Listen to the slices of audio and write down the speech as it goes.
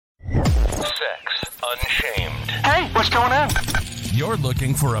Sex Unshamed. Hey, what's going on? You're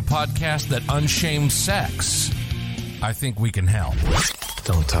looking for a podcast that unshames sex. I think we can help.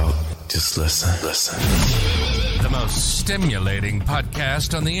 Don't talk, just listen. The most stimulating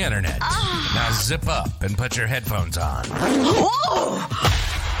podcast on the internet. Now zip up and put your headphones on.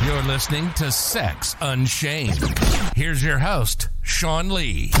 You're listening to Sex Unshamed. Here's your host, Sean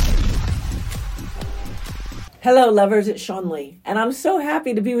Lee. Hello, lovers. It's Sean Lee, and I'm so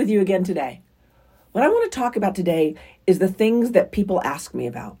happy to be with you again today. What I want to talk about today is the things that people ask me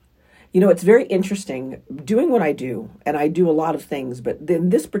about. You know, it's very interesting doing what I do, and I do a lot of things, but in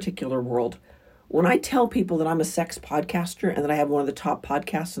this particular world, when I tell people that I'm a sex podcaster and that I have one of the top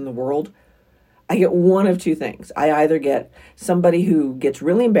podcasts in the world, I get one of two things. I either get somebody who gets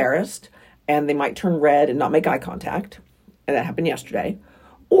really embarrassed and they might turn red and not make eye contact, and that happened yesterday,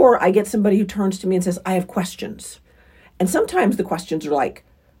 or I get somebody who turns to me and says, I have questions. And sometimes the questions are like,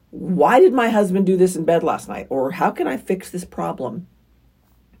 why did my husband do this in bed last night? Or how can I fix this problem?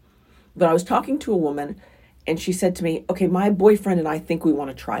 But I was talking to a woman and she said to me, okay, my boyfriend and I think we want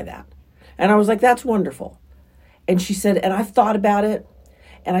to try that. And I was like, that's wonderful. And she said, and I've thought about it.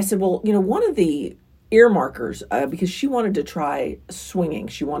 And I said, well, you know, one of the earmarkers, because she wanted to try swinging.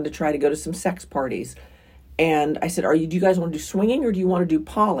 She wanted to try to go to some sex parties. And I said, do you guys want to do swinging or do you want to do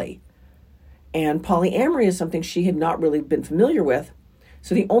poly? And polyamory is something she had not really been familiar with.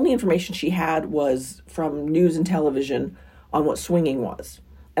 So the only information she had was from news and television on what swinging was.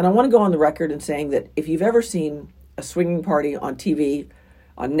 And I want to go on the record in saying that if you've ever seen a swinging party on TV,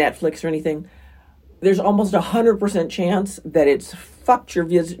 on Netflix or anything, there's almost 100% chance that it's fucked your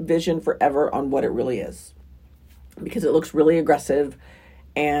vision forever on what it really is. Because it looks really aggressive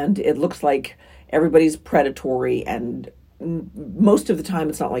and it looks like everybody's predatory, and most of the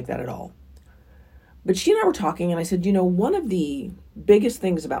time it's not like that at all. But she and I were talking and I said, you know, one of the biggest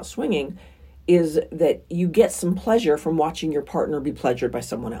things about swinging is that you get some pleasure from watching your partner be pleasured by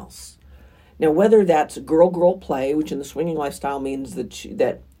someone else. Now, whether that's girl-girl play, which in the swinging lifestyle means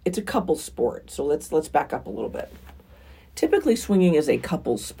that it's a couple sport. So let's back up a little bit. Typically, swinging is a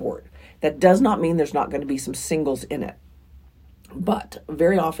couple sport. That does not mean there's not going to be some singles in it. But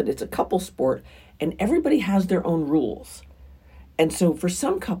very often it's a couple sport and everybody has their own rules. And so for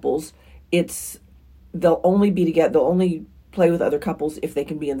some couples, they'll only be together, they'll only play with other couples if they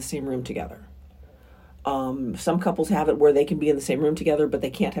can be in the same room together. Some couples have it where they can be in the same room together, but they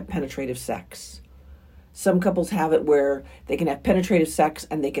can't have penetrative sex. Some couples have it where they can have penetrative sex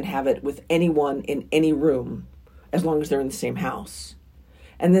and they can have it with anyone in any room as long as they're in the same house.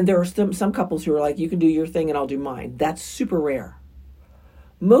 And then there are some couples who are like, you can do your thing and I'll do mine. That's super rare.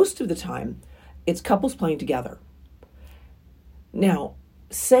 Most of the time, it's couples playing together. Now,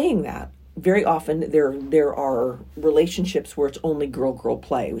 saying that, very often there are relationships where it's only girl-girl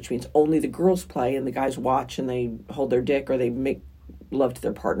play, which means only the girls play and the guys watch and they hold their dick or they make love to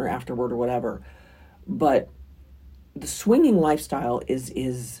their partner afterward or whatever. But the swinging lifestyle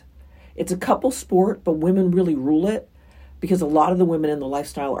it's a couple sport, but women really rule it because a lot of the women in the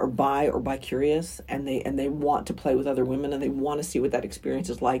lifestyle are bi or bi-curious and they want to play with other women and they want to see what that experience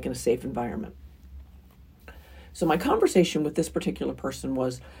is like in a safe environment. So my conversation with this particular person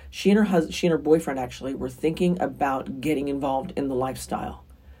was she and her boyfriend actually were thinking about getting involved in the lifestyle.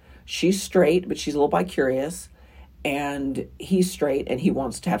 She's straight, but she's a little bi-curious, and he's straight and he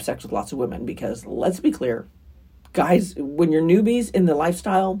wants to have sex with lots of women because let's be clear, guys, when you're newbies in the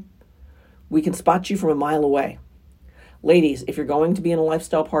lifestyle, we can spot you from a mile away. Ladies, if you're going to be in a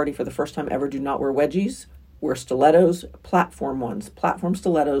lifestyle party for the first time ever, do not wear wedgies, wear stilettos, platform ones. Platform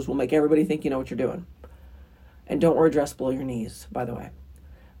stilettos will make everybody think you know what you're doing. And don't wear a dress below your knees, by the way.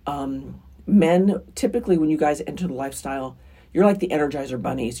 Men, typically when you guys enter the lifestyle, you're like the Energizer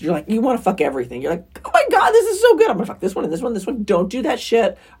bunnies. You're like, you want to fuck everything. You're like, oh my God, this is so good. I'm going to fuck this one and this one, this one. Don't do that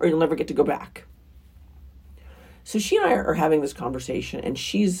shit or you'll never get to go back. So she and I are having this conversation and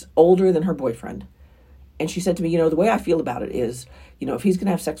she's older than her boyfriend. And she said to me, you know, the way I feel about it is, you know, if he's going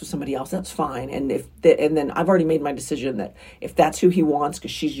to have sex with somebody else, that's fine. And and then I've already made my decision that if that's who he wants, because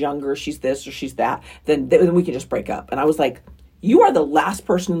she's younger, she's this or she's that, then we can just break up. And I was like, you are the last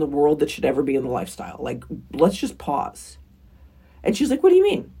person in the world that should ever be in the lifestyle. Like, let's just pause. And she's like, what do you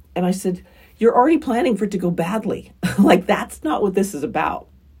mean? And I said, you're already planning for it to go badly. Like, that's not what this is about.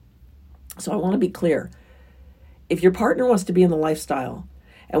 So I want to be clear. If your partner wants to be in the lifestyle,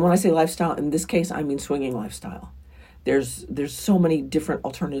 and when I say lifestyle, in this case, I mean swinging lifestyle. There's so many different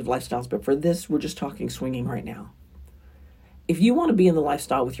alternative lifestyles, but for this, we're just talking swinging right now. If you want to be in the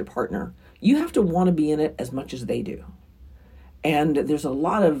lifestyle with your partner, you have to want to be in it as much as they do. And there's a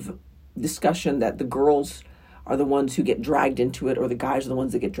lot of discussion that the girls are the ones who get dragged into it, or the guys are the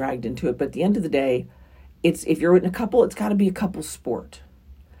ones that get dragged into it. But at the end of the day, if you're in a couple, it's got to be a couple sport.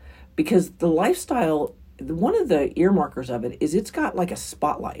 Because the lifestyle, one of the earmarkers of it is it's got like a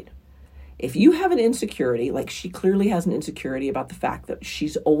spotlight. If you have an insecurity, like she clearly has an insecurity about the fact that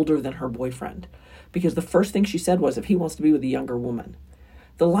she's older than her boyfriend, because the first thing she said was, if he wants to be with a younger woman,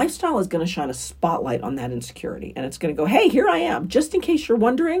 the lifestyle is going to shine a spotlight on that insecurity. And it's going to go, hey, here I am. Just in case you're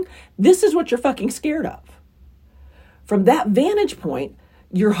wondering, this is what you're fucking scared of. From that vantage point,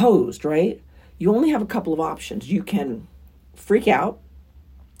 you're hosed, right? You only have a couple of options. You can freak out,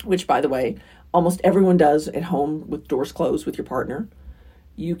 which, by the way, almost everyone does at home with doors closed with your partner.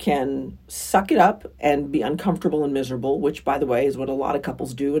 You can suck it up and be uncomfortable and miserable, which, by the way, is what a lot of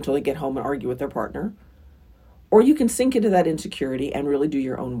couples do until they get home and argue with their partner. Or you can sink into that insecurity and really do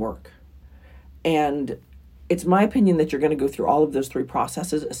your own work. And it's my opinion that you're going to go through all of those three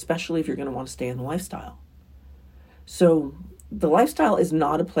processes, especially if you're going to want to stay in the lifestyle. So the lifestyle is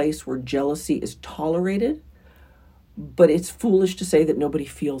not a place where jealousy is tolerated, but it's foolish to say that nobody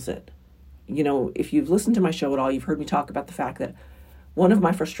feels it. You know, if you've listened to my show at all, you've heard me talk about the fact that one of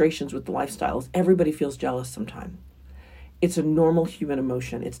my frustrations with the lifestyle is everybody feels jealous sometime. It's a normal human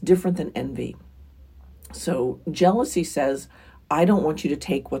emotion. It's different than envy. So jealousy says, I don't want you to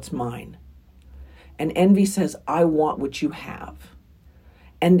take what's mine. And envy says, I want what you have.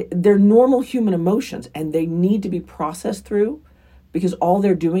 And they're normal human emotions, and they need to be processed through, because all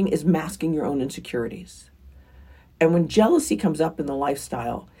they're doing is masking your own insecurities. And when jealousy comes up in the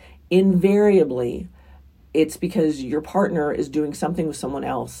lifestyle, invariably, it's because your partner is doing something with someone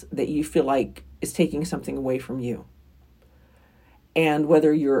else that you feel like is taking something away from you. And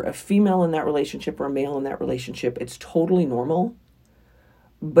whether you're a female in that relationship or a male in that relationship, it's totally normal,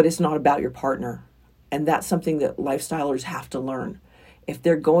 but it's not about your partner. And that's something that lifestylers have to learn. If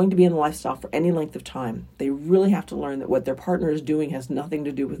they're going to be in the lifestyle for any length of time, they really have to learn that what their partner is doing has nothing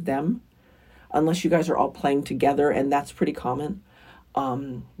to do with them, unless you guys are all playing together, and that's pretty common.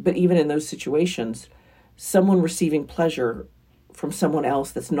 But even in those situations, someone receiving pleasure from someone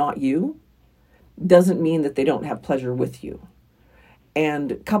else that's not you doesn't mean that they don't have pleasure with you.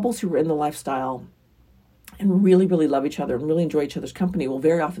 And couples who are in the lifestyle and really, really love each other and really enjoy each other's company will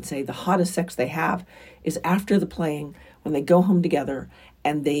very often say the hottest sex they have is after the playing, when they go home together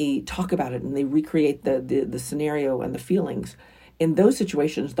and they talk about it and they recreate the scenario and the feelings. In those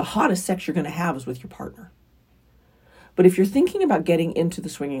situations, the hottest sex you're going to have is with your partner. But if you're thinking about getting into the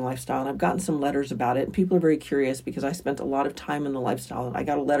swinging lifestyle, and I've gotten some letters about it, and people are very curious because I spent a lot of time in the lifestyle, and I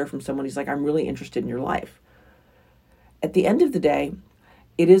got a letter from someone who's like, I'm really interested in your life. At the end of the day,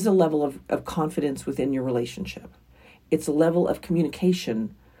 it is a level of confidence within your relationship. It's a level of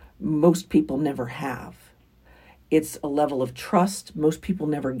communication most people never have. It's a level of trust most people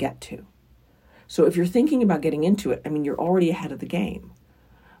never get to. So if you're thinking about getting into it, I mean, you're already ahead of the game.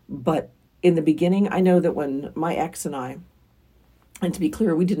 But in the beginning, I know that when my ex and I, and to be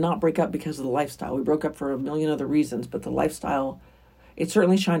clear, we did not break up because of the lifestyle. We broke up for a million other reasons, but the lifestyle, it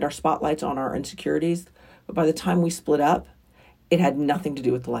certainly shined our spotlights on our insecurities. But by the time we split up, it had nothing to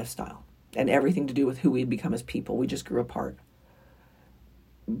do with the lifestyle and everything to do with who we'd become as people. We just grew apart.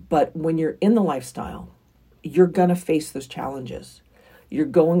 But when you're in the lifestyle, you're going to face those challenges. You're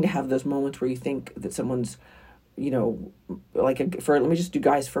going to have those moments where you think that someone's, let me just do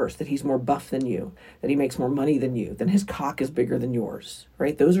guys first, that he's more buff than you, that he makes more money than you, then his cock is bigger than yours,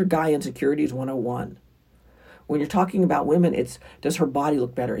 right? Those are guy insecurities 101. When you're talking about women, it's, does her body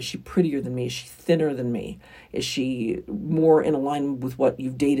look better? Is she prettier than me? Is she thinner than me? Is she more in alignment with what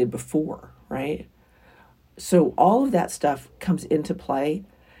you've dated before, right? So all of that stuff comes into play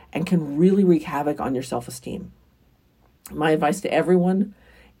and can really wreak havoc on your self-esteem. My advice to everyone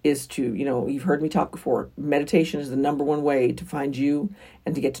is to, you've heard me talk before, meditation is the number one way to find you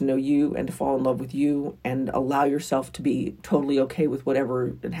and to get to know you and to fall in love with you and allow yourself to be totally okay with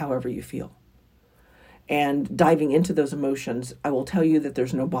whatever and however you feel. And diving into those emotions, I will tell you that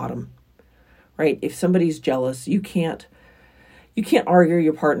there's no bottom, right? If somebody's jealous, you can't argue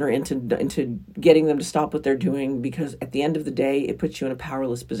your partner into getting them to stop what they're doing, because at the end of the day, it puts you in a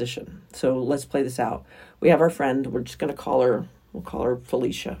powerless position. So let's play this out. We have our friend, we'll call her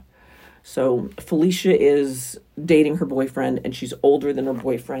Felicia. So Felicia is dating her boyfriend, and she's older than her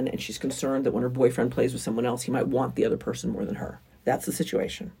boyfriend, and she's concerned that when her boyfriend plays with someone else, he might want the other person more than her. That's the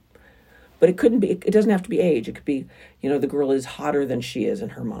situation. But it doesn't have to be age. It could be, the girl is hotter than she is in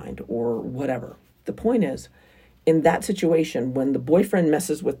her mind or whatever. The point is, in that situation, when the boyfriend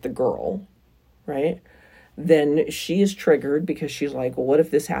messes with the girl, right, then she is triggered because she's like, well, what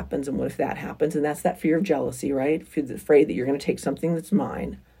if this happens and what if that happens? And that's that fear of jealousy, right? Afraid that you're going to take something that's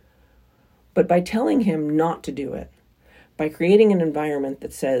mine. But by telling him not to do it, by creating an environment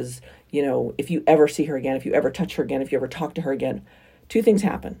that says, if you ever see her again, if you ever touch her again, if you ever talk to her again, two things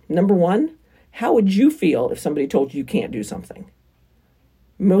happen. Number one, how would you feel if somebody told you can't do something?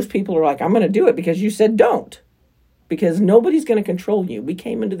 Most people are like, I'm going to do it because you said don't. Because nobody's going to control you. We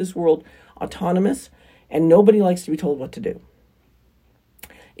came into this world autonomous, and nobody likes to be told what to do.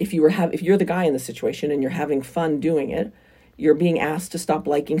 If you're the guy in the situation and you're having fun doing it, you're being asked to stop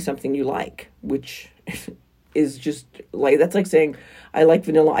liking something you like, which is just like, that's like saying, I like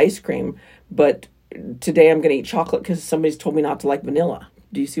vanilla ice cream, but today I'm going to eat chocolate because somebody's told me not to like vanilla.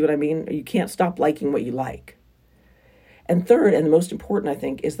 Do you see what I mean? You can't stop liking what you like. And third, and the most important, I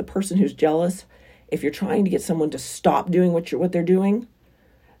think, is the person who's jealous. If you're trying to get someone to stop doing what they're doing,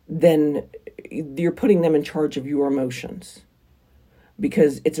 then you're putting them in charge of your emotions,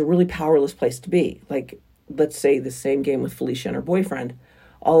 because it's a really powerless place to be. Like, let's say the same game with Felicia and her boyfriend.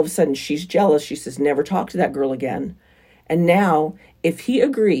 All of a sudden, she's jealous. She says, never talk to that girl again. And now, if he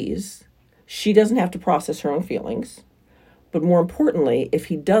agrees, she doesn't have to process her own feelings. But more importantly, if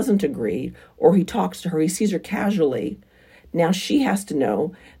he doesn't agree, or he talks to her, he sees her casually, now she has to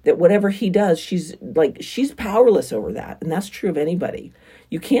know that whatever he does, she's powerless over that. And that's true of anybody.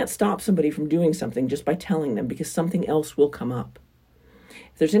 You can't stop somebody from doing something just by telling them, because something else will come up.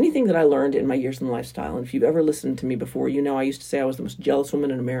 If there's anything that I learned in my years in lifestyle, and if you've ever listened to me before, I used to say I was the most jealous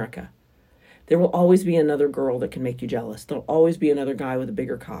woman in America. There will always be another girl that can make you jealous. There'll always be another guy with a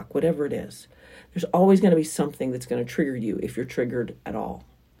bigger cock, whatever it is. There's always going to be something that's going to trigger you if you're triggered at all.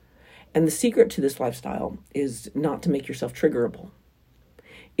 And the secret to this lifestyle is not to make yourself triggerable.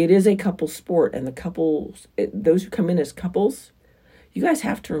 It is a couple sport, and those who come in as couples, you guys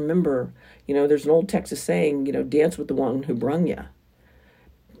have to remember, there's an old Texas saying, dance with the one who brung you.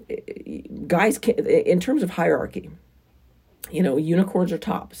 Guys, in terms of hierarchy, unicorns are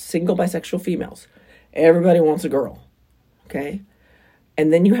top, single bisexual females. Everybody wants a girl, okay?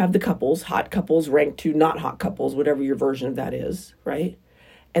 And then you have the couples, hot couples ranked to not hot couples, whatever your version of that is, right?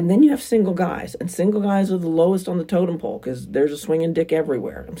 And then you have single guys, and single guys are the lowest on the totem pole because there's a swinging dick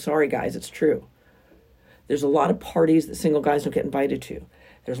everywhere. I'm sorry, guys, it's true. There's a lot of parties that single guys don't get invited to.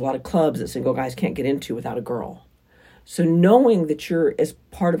 There's a lot of clubs that single guys can't get into without a girl. So knowing that you're as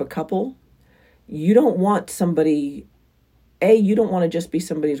part of a couple, you don't want somebody, A, you don't want to just be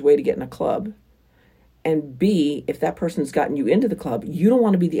somebody's way to get in a club. And B, if that person's gotten you into the club, you don't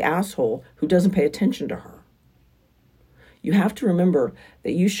want to be the asshole who doesn't pay attention to her. You have to remember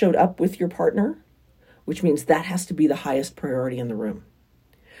that you showed up with your partner, which means that has to be the highest priority in the room.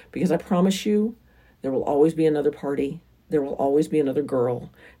 Because I promise you, there will always be another party. There will always be another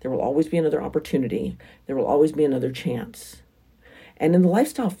girl. There will always be another opportunity. There will always be another chance. And in the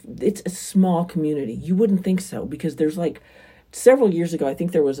lifestyle, it's a small community. You wouldn't think so, because there's several years ago, I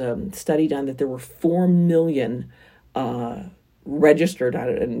think there was a study done that there were 4 million registered,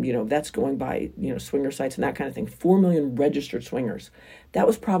 and that's going by swinger sites and that kind of thing. 4 million registered swingers.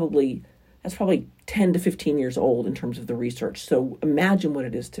 That's probably 10 to 15 years old in terms of the research. So imagine what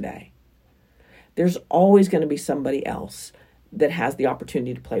it is today. There's always going to be somebody else that has the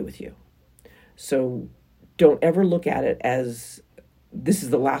opportunity to play with you. So don't ever look at it as this is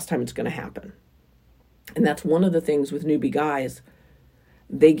the last time it's going to happen. And that's one of the things with newbie guys.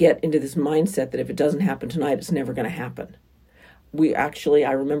 They get into this mindset that if it doesn't happen tonight, it's never going to happen.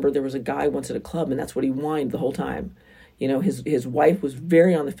 I remember there was a guy once at a club, and that's what he whined the whole time. His wife was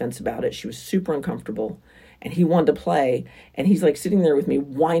very on the fence about it. She was super uncomfortable, and he wanted to play. And he's sitting there with me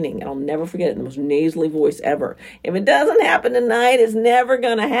whining, and I'll never forget it, in the most nasally voice ever. If it doesn't happen tonight, it's never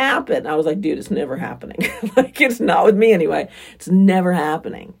going to happen. I was like, dude, it's never happening. It's not with me anyway. It's never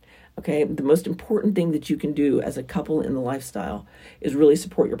happening. Okay, the most important thing that you can do as a couple in the lifestyle is really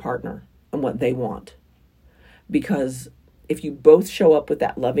support your partner and what they want. Because if you both show up with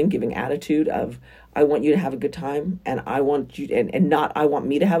that loving, giving attitude of, I want you to have a good time, and I want you, and not, I want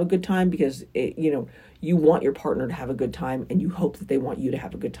me to have a good time, because you want your partner to have a good time, and you hope that they want you to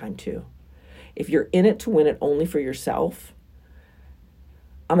have a good time too. If you're in it to win it only for yourself,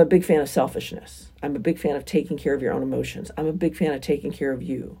 I'm a big fan of selfishness. I'm a big fan of taking care of your own emotions. I'm a big fan of taking care of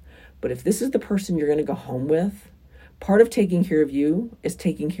you. But if this is the person you're going to go home with, part of taking care of you is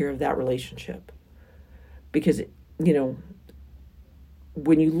taking care of that relationship. Because,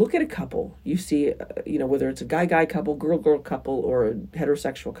 when you look at a couple, you see, whether it's a guy-guy couple, girl-girl couple, or a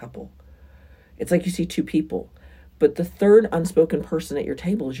heterosexual couple, it's like you see two people. But the third unspoken person at your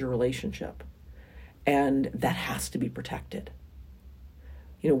table is your relationship. And that has to be protected.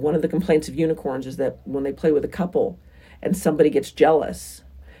 One of the complaints of unicorns is that when they play with a couple and somebody gets jealous,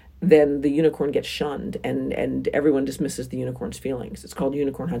 then the unicorn gets shunned and everyone dismisses the unicorn's feelings. It's called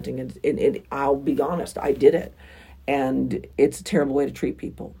unicorn hunting. And I'll be honest, I did it. And it's a terrible way to treat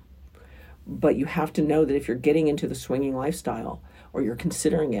people. But you have to know that if you're getting into the swinging lifestyle or you're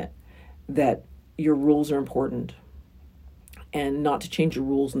considering it, that your rules are important, and not to change your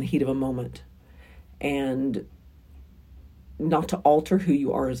rules in the heat of a moment, and not to alter who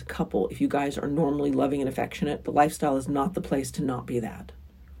you are as a couple. If you guys are normally loving and affectionate, the lifestyle is not the place to not be that.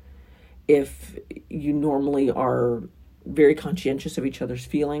 If you normally are very conscientious of each other's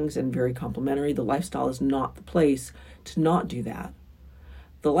feelings and very complimentary, the lifestyle is not the place to not do that.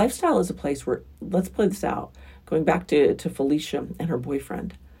 The lifestyle is a place where, let's play this out, going back to Felicia and her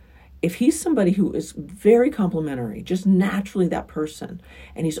boyfriend. If he's somebody who is very complimentary, just naturally that person,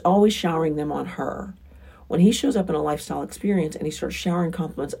 and he's always showering them on her, when he shows up in a lifestyle experience and he starts showering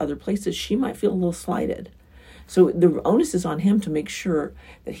compliments other places, she might feel a little slighted. So the onus is on him to make sure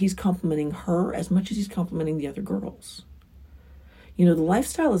that he's complimenting her as much as he's complimenting the other girls. You know, the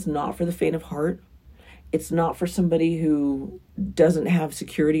lifestyle is not for the faint of heart. It's not for somebody who doesn't have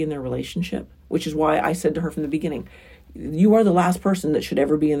security in their relationship, which is why I said to her from the beginning, you are the last person that should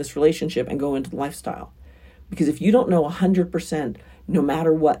ever be in this relationship and go into the lifestyle. Because if you don't know 100%, no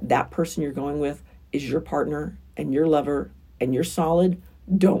matter what, that person you're going with is your partner and your lover and you're solid,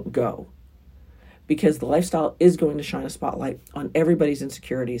 don't go. Because the lifestyle is going to shine a spotlight on everybody's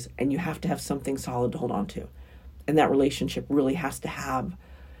insecurities, and you have to have something solid to hold on to. And that relationship really has to have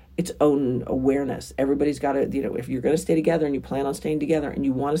its own awareness. Everybody's got to, you know, if you're going to stay together and you plan on staying together and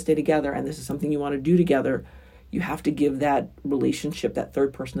you want to stay together and this is something you want to do together, you have to give that relationship, that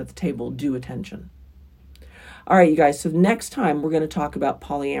third person at the table, due attention. All right, you guys. So next time we're going to talk about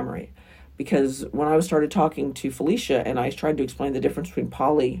polyamory, because when I started talking to Felicia and I tried to explain the difference between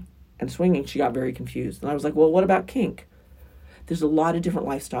poly and swinging, she got very confused. And I was like, well, what about kink? There's a lot of different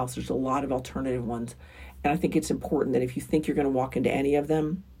lifestyles. There's a lot of alternative ones. And I think it's important that if you think you're going to walk into any of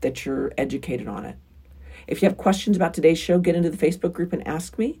them, that you're educated on it. If you have questions about today's show, get into the Facebook group and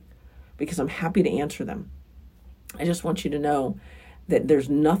ask me, because I'm happy to answer them. I just want you to know that there's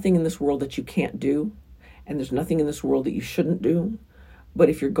nothing in this world that you can't do, and there's nothing in this world that you shouldn't do. But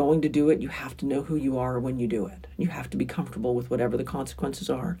if you're going to do it, you have to know who you are when you do it. You have to be comfortable with whatever the consequences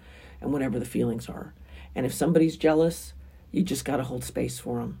are and whatever the feelings are. And if somebody's jealous, you just got to hold space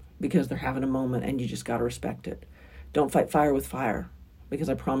for them because they're having a moment, and you just got to respect it. Don't fight fire with fire, because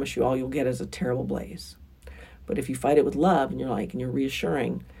I promise you all you'll get is a terrible blaze. But if you fight it with love and you're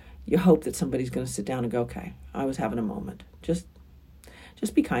reassuring, you hope that somebody's going to sit down and go, okay, I was having a moment. Just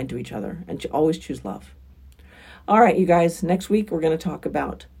be kind to each other and always choose love. All right, you guys, next week we're going to talk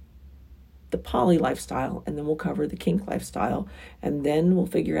about the poly lifestyle, and then we'll cover the kink lifestyle, and then we'll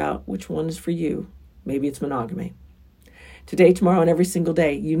figure out which one is for you. Maybe it's monogamy. Today, tomorrow, and every single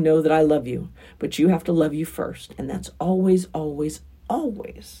day, you know that I love you, but you have to love you first, and that's always, always,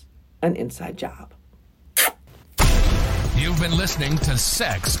 always an inside job. You've been listening to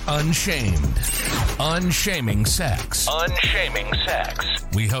Sex Unshamed. Unshaming sex. Unshaming sex.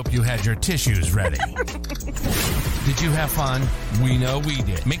 We hope you had your tissues ready. Did you have fun? We know we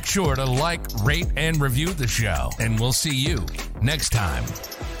did. Make sure to like, rate, and review the show, and we'll see you next time.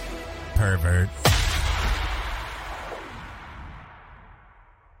 Pervert.